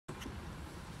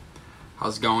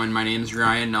How's it going? My name's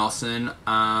Ryan Nelson.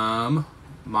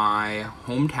 My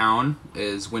hometown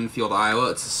is Winfield, Iowa.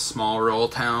 It's a small rural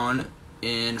town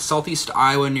in southeast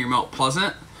Iowa near Mount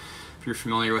Pleasant. If you're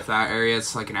familiar with that area,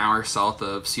 it's like an hour south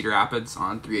of Cedar Rapids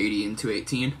on 380 and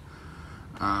 218.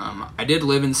 I did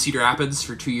live in Cedar Rapids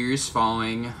for 2 years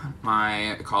following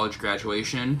my college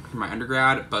graduation from my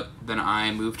undergrad, but then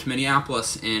I moved to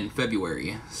Minneapolis in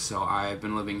February. So I've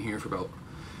been living here for about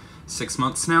 6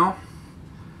 months now.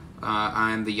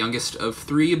 I'm the youngest of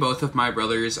three. Both of my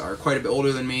brothers are quite a bit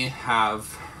older than me,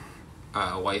 have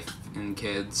a wife and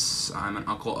kids. I'm an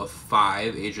uncle of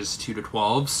 5, ages 2 to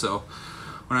 12, so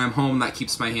when I'm home, that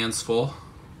keeps my hands full.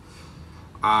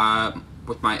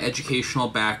 With my educational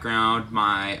background,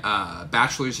 my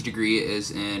bachelor's degree is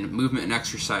in movement and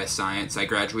exercise science. I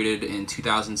graduated in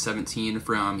 2017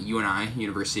 from UNI,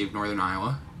 University of Northern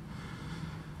Iowa.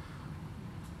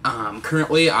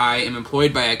 Currently, I am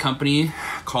employed by a company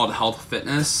called Health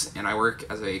Fitness, and I work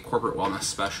as a corporate wellness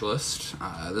specialist.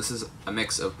 This is a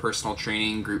mix of personal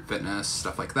training, group fitness,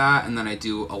 stuff like that, and then I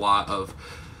do a lot of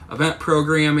event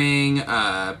programming,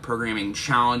 programming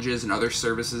challenges, and other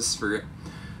services for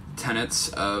tenants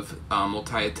of a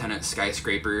multi-tenant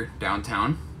skyscraper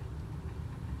downtown,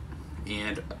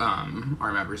 and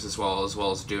our members as well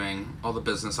as doing all the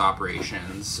business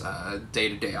operations,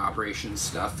 day-to-day operations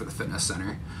stuff for the fitness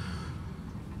center.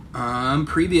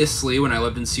 Previously, when I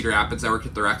lived in Cedar Rapids, I worked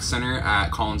at the rec center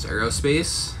at Collins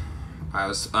Aerospace. I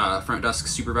was front desk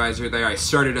supervisor there. I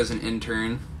started as an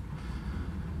intern,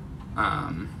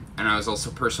 and I was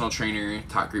also personal trainer,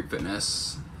 taught group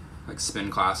fitness, like spin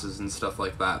classes and stuff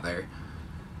like that there.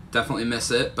 Definitely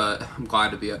miss it, but I'm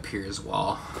glad to be up here as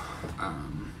well.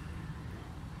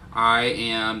 I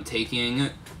am taking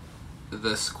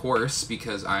this course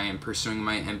because I am pursuing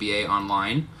my MBA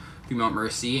online through Mount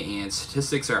Mercy, and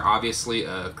statistics are obviously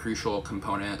a crucial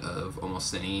component of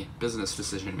almost any business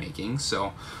decision making,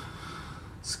 so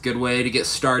it's a good way to get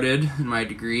started in my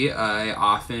degree. I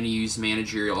often use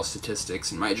managerial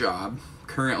statistics in my job.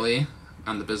 Currently,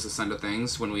 on the business end of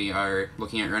things, when we are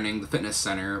looking at running the fitness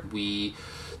center, we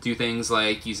do things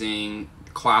like using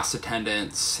class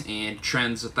attendance and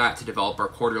trends with that to develop our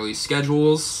quarterly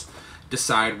schedules,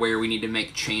 decide where we need to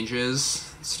make changes,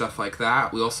 stuff like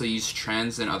that. We also use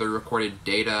trends and other recorded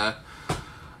data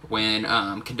when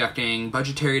conducting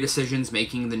budgetary decisions,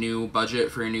 making the new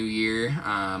budget for a new year.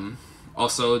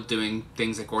 Also doing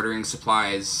things like ordering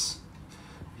supplies.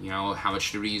 You know, how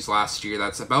much did we use last year?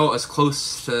 That's about as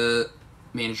close to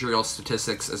managerial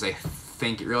statistics as I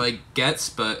think it really gets,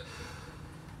 but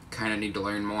kind of need to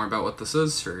learn more about what this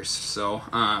is first. So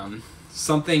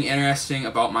something interesting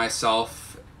about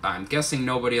myself, I'm guessing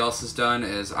nobody else has done,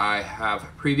 is I have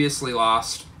previously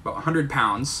lost about 100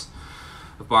 pounds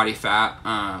of body fat.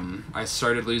 I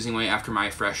started losing weight after my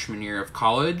freshman year of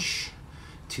college,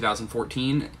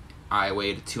 2014. I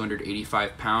weighed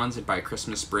 285 pounds, and by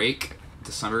Christmas break,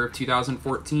 December of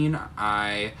 2014,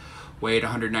 I weighed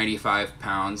 195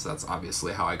 pounds. That's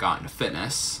obviously how I got into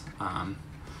fitness.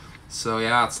 So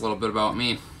yeah, that's a little bit about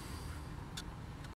me.